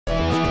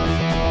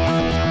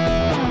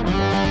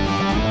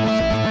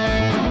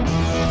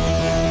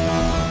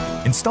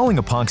Installing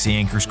epoxy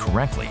anchors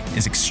correctly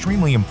is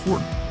extremely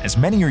important, as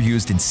many are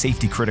used in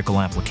safety-critical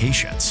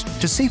applications.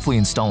 To safely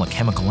install a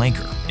chemical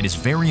anchor, it is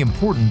very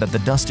important that the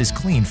dust is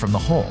cleaned from the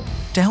hole.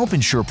 To help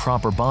ensure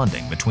proper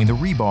bonding between the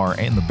rebar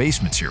and the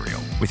base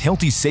material, with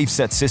Hilti's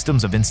SafeSet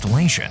systems of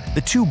installation,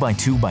 the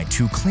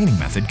 2x2x2 cleaning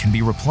method can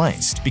be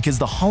replaced because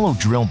the hollow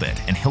drill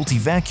bit and Hilti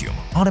vacuum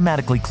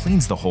automatically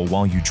cleans the hole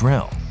while you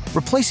drill.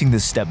 Replacing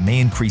this step may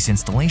increase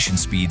installation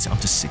speeds up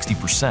to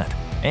 60%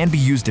 and be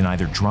used in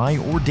either dry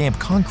or damp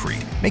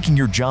concrete, making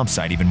your job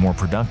site even more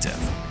productive.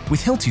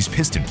 With Hilti's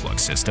piston plug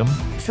system,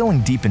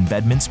 filling deep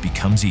embedments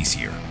becomes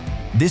easier.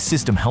 This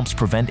system helps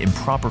prevent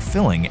improper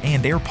filling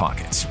and air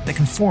pockets that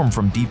can form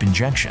from deep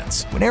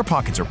injections. When air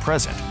pockets are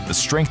present, the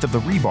strength of the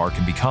rebar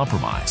can be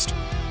compromised.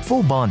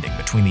 Full bonding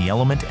between the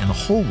element and the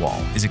hole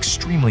wall is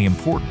extremely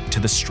important to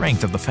the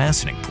strength of the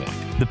fastening point.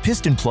 The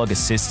piston plug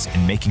assists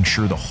in making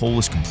sure the hole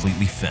is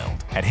completely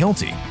filled. At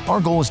Hilti,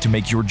 our goal is to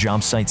make your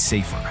job site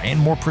safer and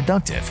more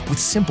productive with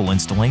simple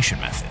installation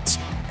methods.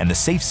 And the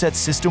SafeSet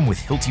system with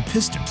Hilti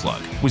piston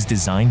plug was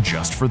designed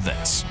just for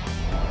this.